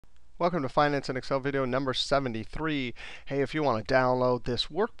Welcome to Finance in Excel video number 73. Hey, if you want to download this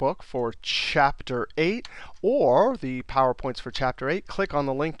workbook for Chapter 8 or the PowerPoints for Chapter 8, click on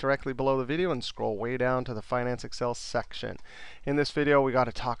the link directly below the video and scroll way down to the Finance Excel section. In this video, we got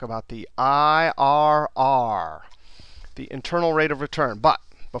to talk about the IRR, the internal rate of return. But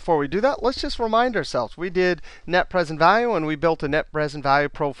before we do that, let's just remind ourselves. We did net present value and we built a net present value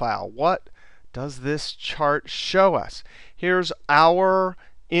profile. What does this chart show us? Here's our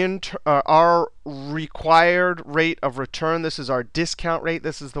required rate of return. This is our discount rate.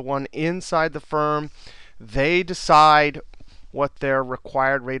 This is the one inside the firm. They decide what their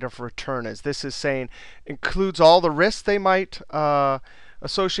required rate of return is. This is saying includes all the risks they might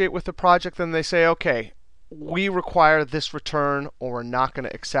associate with the project. Then they say, OK, we require this return, or we're not going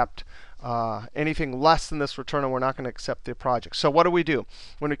to accept anything less than this return, and we're not going to accept the project. So what do?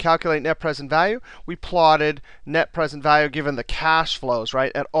 When we calculate net present value, we plotted net present value given the cash flows,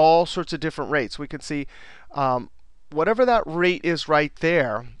 right, at all sorts of different rates. We can see whatever that rate is right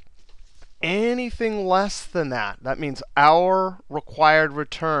there, anything less than that, that means our required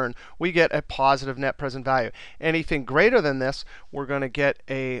return, we get a positive net present value. Anything greater than this, we're going to get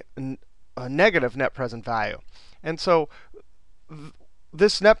a negative net present value. And so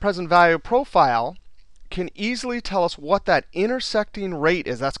this net present value profile can easily tell us what that intersecting rate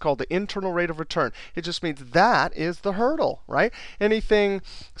is. That's called the internal rate of return. It just means that is the hurdle, right? Anything,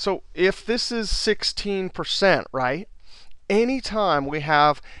 so if this is 16%, right, anytime we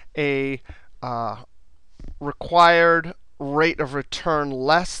have a required rate of return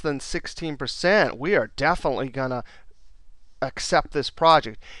less than 16%, we are definitely going to accept this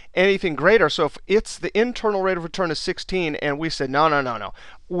project. Anything greater, so if it's the internal rate of return is 16 and we said no,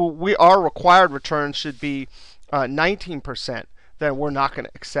 our required return should be 19%, then we're not going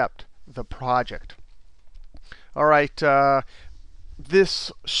to accept the project. All right,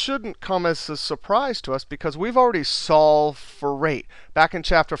 this shouldn't come as a surprise to us because we've already solved for rate. Back in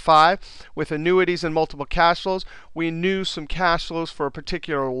Chapter 5, with annuities and multiple cash flows, we knew some cash flows for a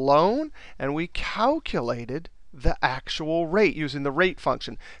particular loan, and we calculated the actual rate using the rate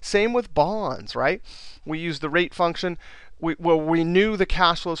function. Same with bonds, right? We used the rate function. We knew the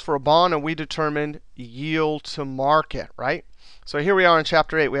cash flows for a bond, and we determined yield to market, right? So here we are in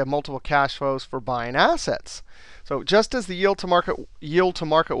Chapter 8. We have multiple cash flows for buying assets. So just as the yield to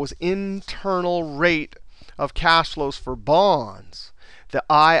market was internal rate of cash flows for bonds, the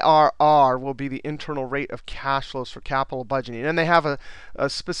IRR will be the internal rate of cash flows for capital budgeting. And they have a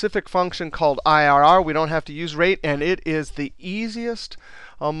specific function called IRR. We don't have to use rate, and it is the easiest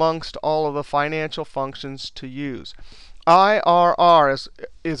amongst all of the financial functions to use. IRR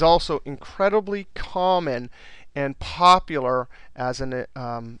is also incredibly common and popular as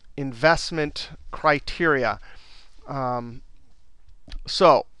an investment criteria.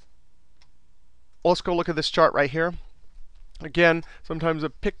 So let's go look at this chart right here. Again, sometimes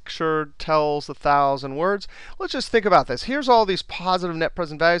a picture tells 1,000 words. Let's just think about this. Here's all these positive net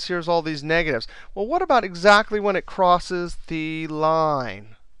present values. Here's all these negatives. Well, what about exactly when it crosses the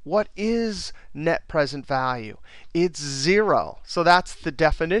line? What is net present value? It's 0. So that's the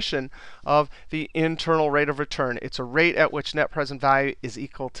definition of the internal rate of return. It's a rate at which net present value is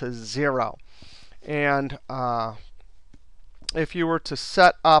equal to 0. And if you were to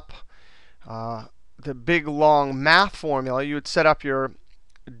set up the big long math formula, you would set up your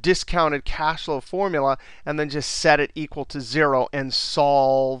discounted cash flow formula and then just set it equal to 0 and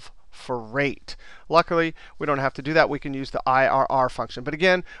solve for rate. Luckily, we don't have to do that. We can use the IRR function. But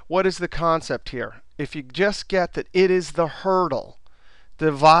again, what is the concept here? If you just get that it is the hurdle,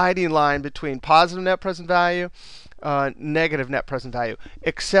 dividing line between positive net present value, negative net present value,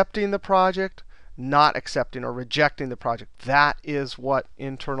 accepting the project, not accepting or rejecting the project. That is what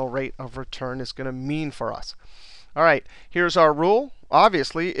internal rate of return is going to mean for us. All right, here's our rule.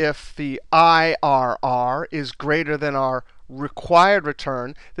 Obviously, if the IRR is greater than our required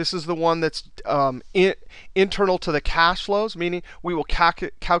return, this is the one that's internal to the cash flows, meaning we will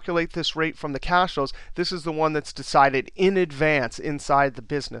calculate this rate from the cash flows. This is the one that's decided in advance inside the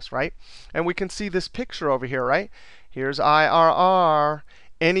business, right? And we can see this picture over here, right? Here's IRR.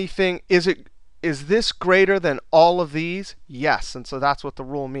 Anything, is this greater than all of these? Yes. And so that's what the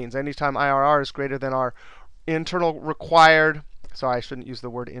rule means. Anytime IRR is greater than our internal required, sorry, I shouldn't use the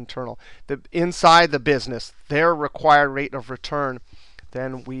word internal, inside the business, their required rate of return,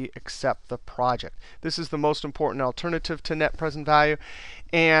 then we accept the project. This is the most important alternative to net present value.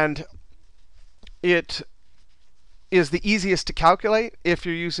 And it is the easiest to calculate if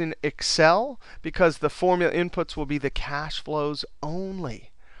you're using Excel, because the formula inputs will be the cash flows only.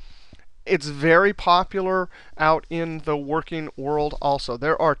 It's very popular out in the working world also.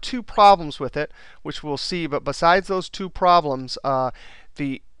 There are two problems with it, which we'll see. But besides those two problems,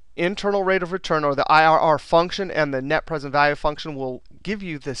 the internal rate of return, or the IRR function, and the net present value function will give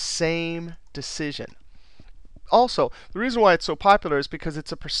you the same decision. Also, the reason why it's so popular is because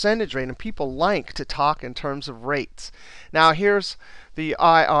it's a percentage rate, and people like to talk in terms of rates. Now, here's the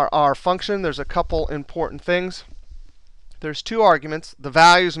IRR function. There's a couple important things. There's two arguments. The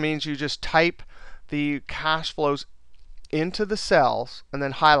values means you just type the cash flows into the cells and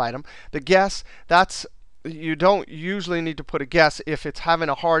then highlight them. The guess, that's, you don't usually need to put a guess if it's having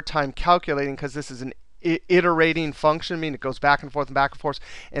a hard time calculating, because this is an iterating function, meaning it goes back and forth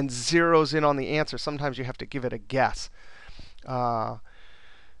and zeroes in on the answer. Sometimes you have to give it a guess.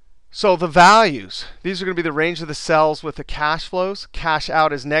 So the values, these are going to be the range of the cells with the cash flows. Cash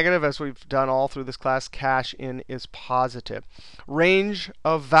out is negative, as we've done all through this class. Cash in is positive. Range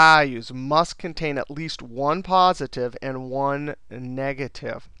of values must contain at least one positive and one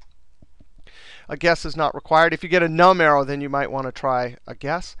negative. A guess is not required. If you get a num arrow, then you might want to try a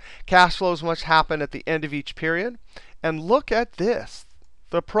guess. Cash flows must happen at the end of each period. And look at this.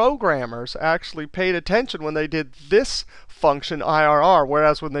 The programmers actually paid attention when they did this function IRR,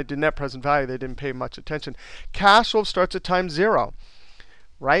 whereas when they did net present value, they didn't pay much attention. Cash flow starts at time 0,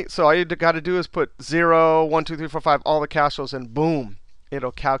 right? So all you got to do is put 0, 1, 2, 3, 4, 5, all the cash flows, and boom,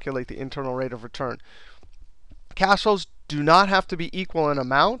 it'll calculate the internal rate of return. Cash flows do not have to be equal in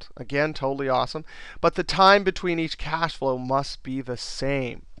amount. Again, totally awesome. But the time between each cash flow must be the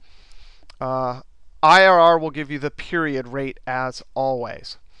same. IRR will give you the period rate as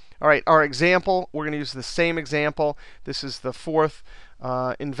always. All right, our example, we're going to use the same example. This is the fourth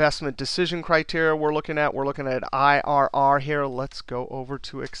investment decision criteria we're looking at. We're looking at IRR here. Let's go over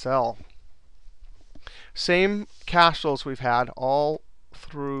to Excel. Same cash flows we've had all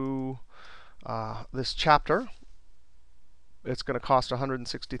through this chapter. It's going to cost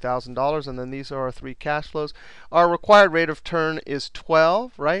 $160,000. And then these are our three cash flows. Our required rate of return is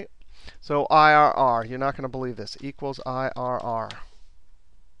 12, right? So IRR, you're not going to believe this, equals IRR.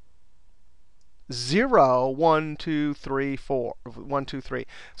 0, 1, 2, 3, 4. 1, 2, 3.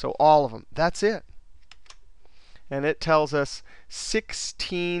 So all of them. That's it. And it tells us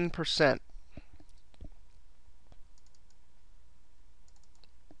 16%.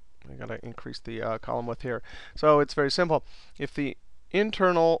 I got to increase the column width here. So it's very simple. If the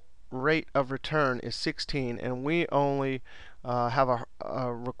internal rate of return is 16, and we only have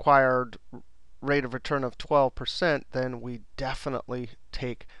a required rate of return of 12%, then we definitely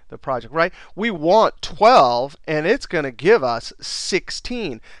take the project, right? We want 12, and it's going to give us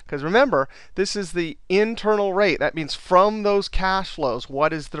 16. Because remember, this is the internal rate. That means from those cash flows,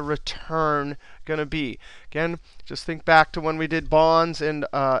 what is the return going to be? Again, just think back to when we did bonds and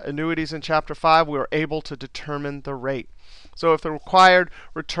annuities in Chapter 5. We were able to determine the rate. So if the required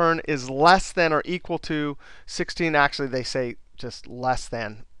return is less than or equal to 16, actually they say just less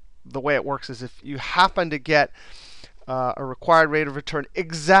than. The way it works is if you happen to get a required rate of return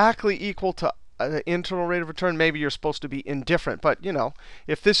exactly equal to the internal rate of return, maybe you're supposed to be indifferent. But you know,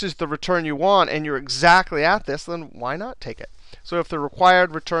 if this is the return you want and you're exactly at this, then why not take it? So if the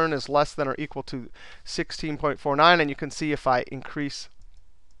required return is less than or equal to 16.49, and you can see if I increase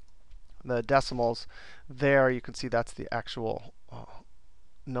the decimals there, you can see that's the actual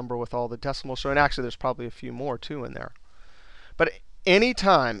number with all the decimals showing. Actually, there's probably a few more too in there. But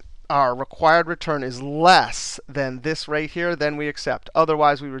anytime our required return is less than this rate here, then we accept.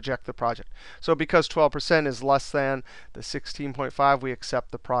 Otherwise, we reject the project. So because 12% is less than the 16.5, we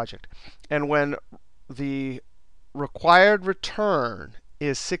accept the project. And when the required return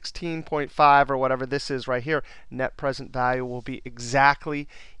is 16.5 or whatever this is right here, net present value will be exactly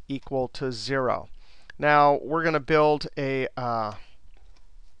equal to 0. Now, we're going to build a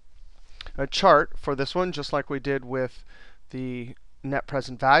chart for this one, just like we did with the net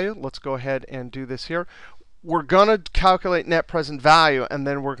present value. Let's go ahead and do this here. We're going to calculate net present value, and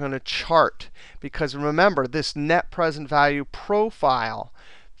then we're going to chart. Because remember, this net present value profile,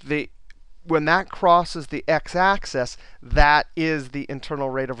 when that crosses the x-axis, that is the internal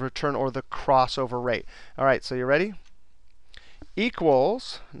rate of return, or the crossover rate. All right, so you ready?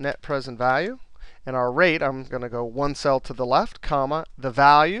 Equals net present value. And our rate, I'm going to go one cell to the left, comma, the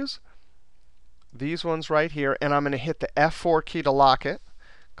values, these ones right here. And I'm going to hit the F4 key to lock it,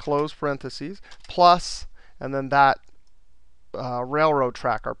 close parentheses, plus, and then that railroad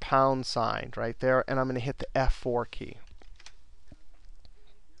track, or pound sign right there. And I'm going to hit the F4 key.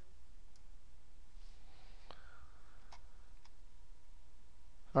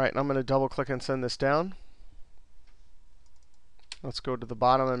 All right, and I'm going to double click and send this down. Let's go to the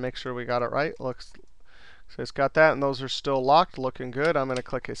bottom and make sure we got it right. Looks so it's got that, and those are still locked, looking good. I'm going to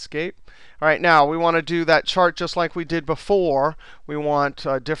click Escape. All right, now we want to do that chart just like we did before. We want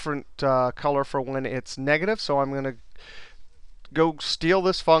a different color for when it's negative. So I'm going to go steal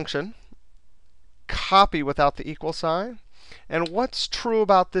this function, copy without the equal sign. And what's true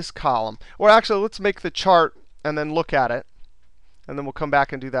about this column? Or actually, let's make the chart and then look at it. And then we'll come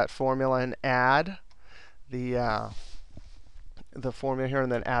back and do that formula and add the formula here,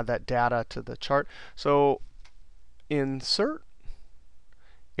 and then add that data to the chart. So insert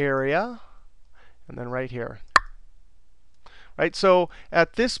area, and then right here. Right, so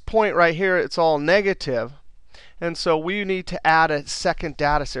at this point right here, it's all negative. And so we need to add a second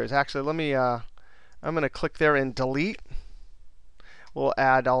data series. Actually, let me, I'm going to click there and delete. We'll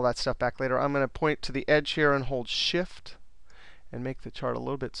add all that stuff back later. I'm going to point to the edge here and hold Shift and make the chart a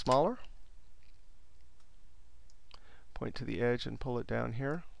little bit smaller. Point to the edge and pull it down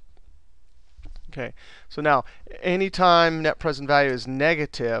here. Okay, so now anytime net present value is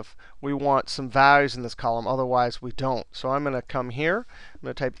negative, we want some values in this column. Otherwise, we don't. So I'm going to come here. I'm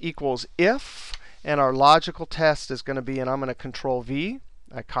going to type equals if, and our logical test is going to be, and I'm going to Control V.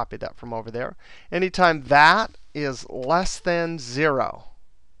 I copied that from over there. Anytime that is less than 0.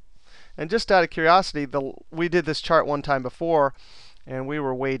 And just out of curiosity, we did this chart one time before, and we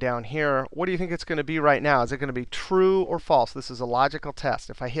were way down here. What do you think it's going to be right now? Is it going to be true or false? This is a logical test.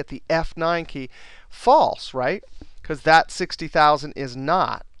 If I hit the F9 key, false, right? Because that 60,000 is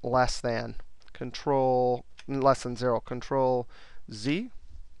not less than less than 0. Control Z,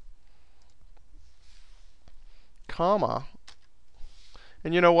 comma.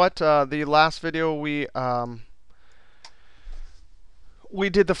 And you know what? The last video we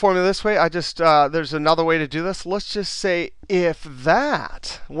did the formula this way. There's another way to do this. Let's just say if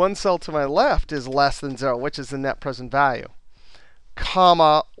that one cell to my left is less than 0, which is the net present value,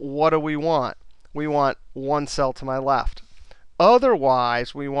 comma, what do we want? We want one cell to my left.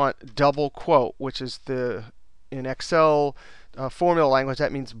 Otherwise, we want double quote, which is in Excel formula language,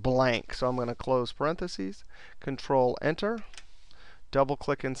 that means blank. So I'm going to close parentheses, Control Enter, double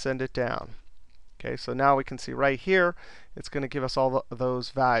click and send it down. Okay, so now we can see right here, it's going to give us all those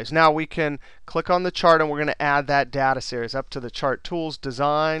values. Now we can click on the chart, and we're going to add that data series up to the Chart Tools,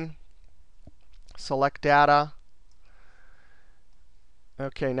 Design, Select Data.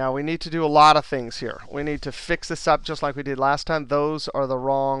 OK, now we need to do a lot of things here. We need to fix this up just like we did last time. Those are the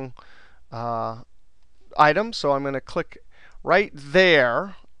wrong items. So I'm going to click right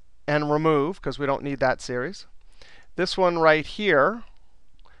there and remove, because we don't need that series. This one right here,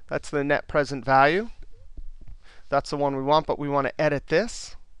 that's the net present value. That's the one we want, but we want to edit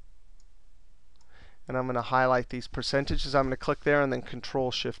this. And I'm going to highlight these percentages. I'm going to click there and then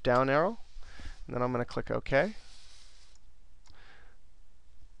Control Shift down arrow. And then I'm going to click OK.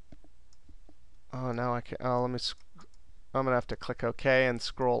 Oh, now I can't. I'm going to have to click OK and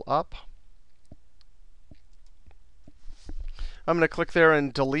scroll up. I'm going to click there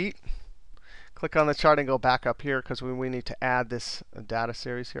and delete. Click on the chart and go back up here, because we need to add this data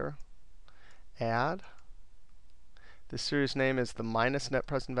series here. Add. The series name is the minus net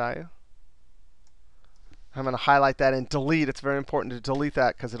present value. I'm going to highlight that and delete. It's very important to delete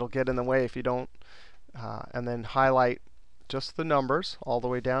that, because it'll get in the way if you don't. And then highlight just the numbers all the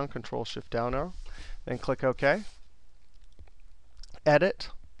way down, Control Shift down arrow. Then click OK. Edit.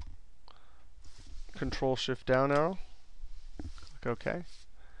 Control Shift down arrow. Click OK.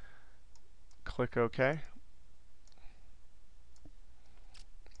 Click OK.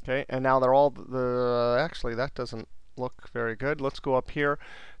 Okay, and now they're all actually, that doesn't look very good. Let's go up here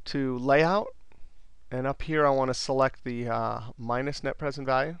to Layout. And up here, I want to select the minus net present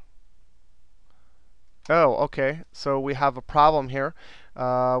value. Oh, OK. So we have a problem here.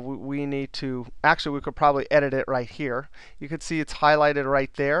 We need to, actually, we could probably edit it right here. You can see it's highlighted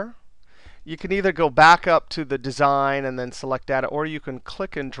right there. You can either go back up to the design and then select data, or you can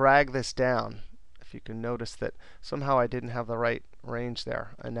click and drag this down. If you can notice that somehow I didn't have the right range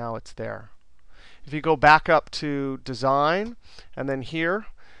there, and now it's there. If you go back up to design, and then here,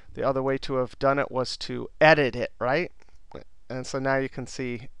 the other way to have done it was to edit it, right? And so now you can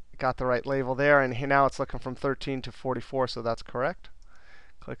see it got the right label there, and now it's looking from 13 to 44, so that's correct.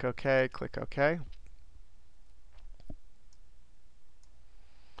 Click OK, click OK.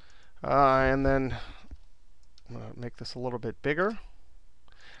 And then I'm going to make this a little bit bigger.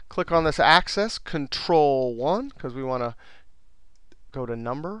 Click on this axis, Control 1, because we want to go to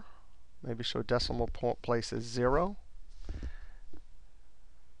number. Maybe show decimal place as 0.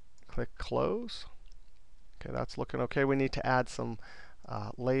 Click Close. OK, that's looking OK. We need to add some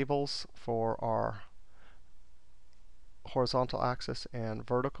labels for our horizontal axis and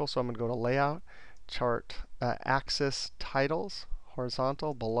vertical. So I'm going to go to Layout, Chart, Axis Titles,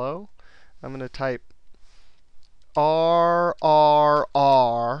 horizontal, below. I'm going to type RRR,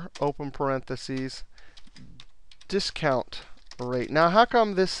 open parentheses, discount rate. Now, how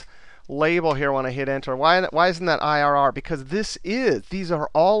come this label here when I hit enter, why isn't that IRR? Because these are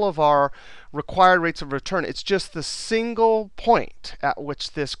all of our required rates of return. It's just the single point at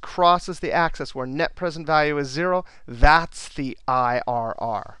which this crosses the axis where net present value is 0. That's the IRR.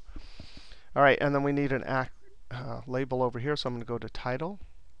 All right, and then we need an label over here. So I'm going to go to Title,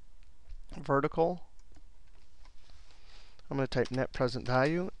 Vertical. I'm going to type net present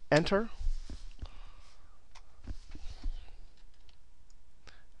value, enter.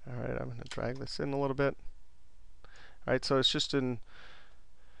 All right, I'm going to drag this in a little bit. All right, so it's just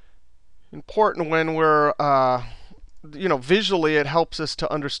important when we're, visually it helps us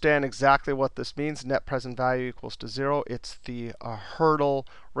to understand exactly what this means. Net present value equals to 0. It's the hurdle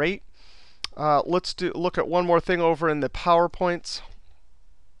rate. Let's look at one more thing over in the PowerPoints.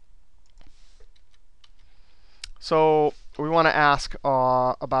 So we want to ask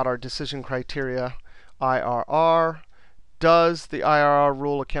about our decision criteria, IRR. Does the IRR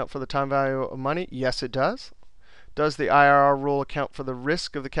rule account for the time value of money? Yes, it does. Does the IRR rule account for the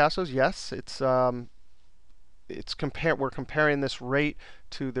risk of the cash flows? Yes. We're comparing this rate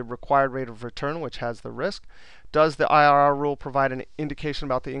to the required rate of return, which has the risk. Does the IRR rule provide an indication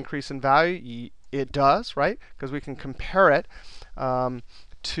about the increase in value? It does, right? Because we can compare it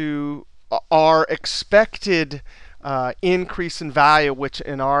to our expected increase in value, which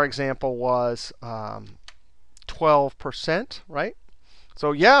in our example was 12%, right?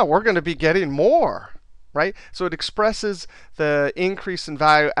 So yeah, we're going to be getting more, right? So it expresses the increase in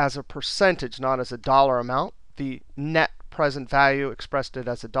value as a percentage, not as a dollar amount. The net present value expressed it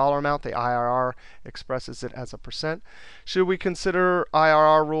as a dollar amount. The IRR expresses it as a percent. Should we consider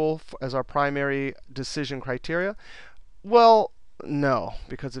IRR rule as our primary decision criteria? Well, no,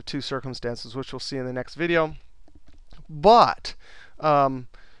 because of two circumstances, which we'll see in the next video. But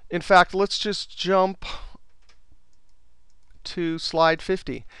in fact, let's just jump to slide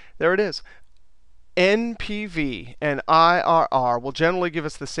 50. There it is. NPV and IRR will generally give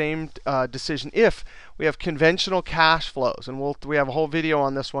us the same decision if we have conventional cash flows. And we have a whole video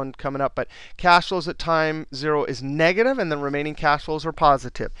on this one coming up. But cash flows at time 0 is negative, and the remaining cash flows are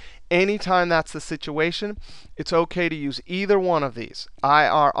positive. Anytime that's the situation, it's OK to use either one of these,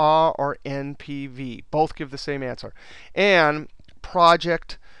 IRR or NPV. Both give the same answer. And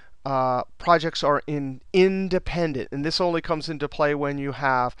projects are independent. And this only comes into play when you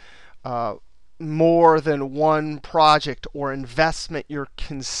have more than one project or investment you're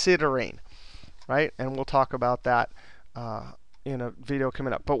considering, right? And we'll talk about that in a video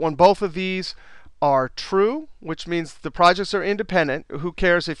coming up. But when both of these are true, which means the projects are independent, who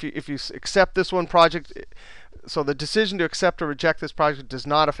cares if you accept this one project? So the decision to accept or reject this project does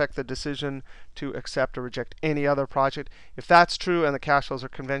not affect the decision to accept or reject any other project. If that's true and the cash flows are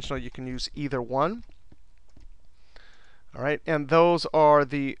conventional, you can use either one. All right, and those are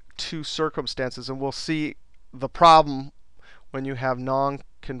the two circumstances. And we'll see the problem when you have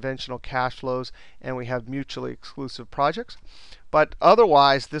non-conventional cash flows and we have mutually exclusive projects. But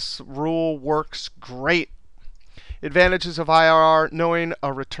otherwise, this rule works great. Advantages of IRR: knowing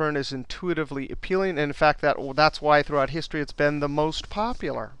a return is intuitively appealing. And in fact, that's why throughout history it's been the most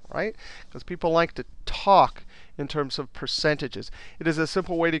popular, right? Because people like to talk in terms of percentages. It is a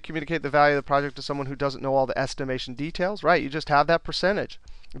simple way to communicate the value of the project to someone who doesn't know all the estimation details, right? You just have that percentage.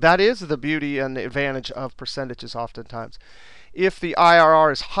 That is the beauty and the advantage of percentages oftentimes. If the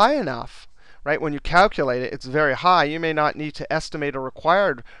IRR is high enough, right, when you calculate it, it's very high, you may not need to estimate a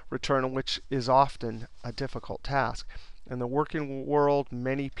required return, which is often a difficult task. In the working world,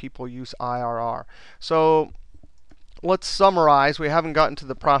 many people use IRR. So let's summarize. We haven't gotten to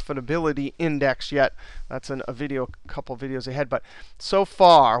the profitability index yet. That's in a couple videos ahead. But so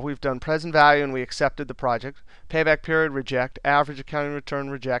far, we've done present value and we accepted the project. Payback period, reject. Average accounting return,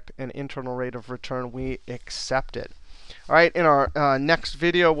 reject. And internal rate of return, we accepted. All right, in our next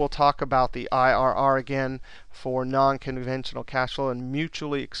video, we'll talk about the IRR again for non-conventional cash flow and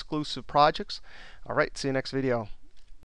mutually exclusive projects. All right, see you next video.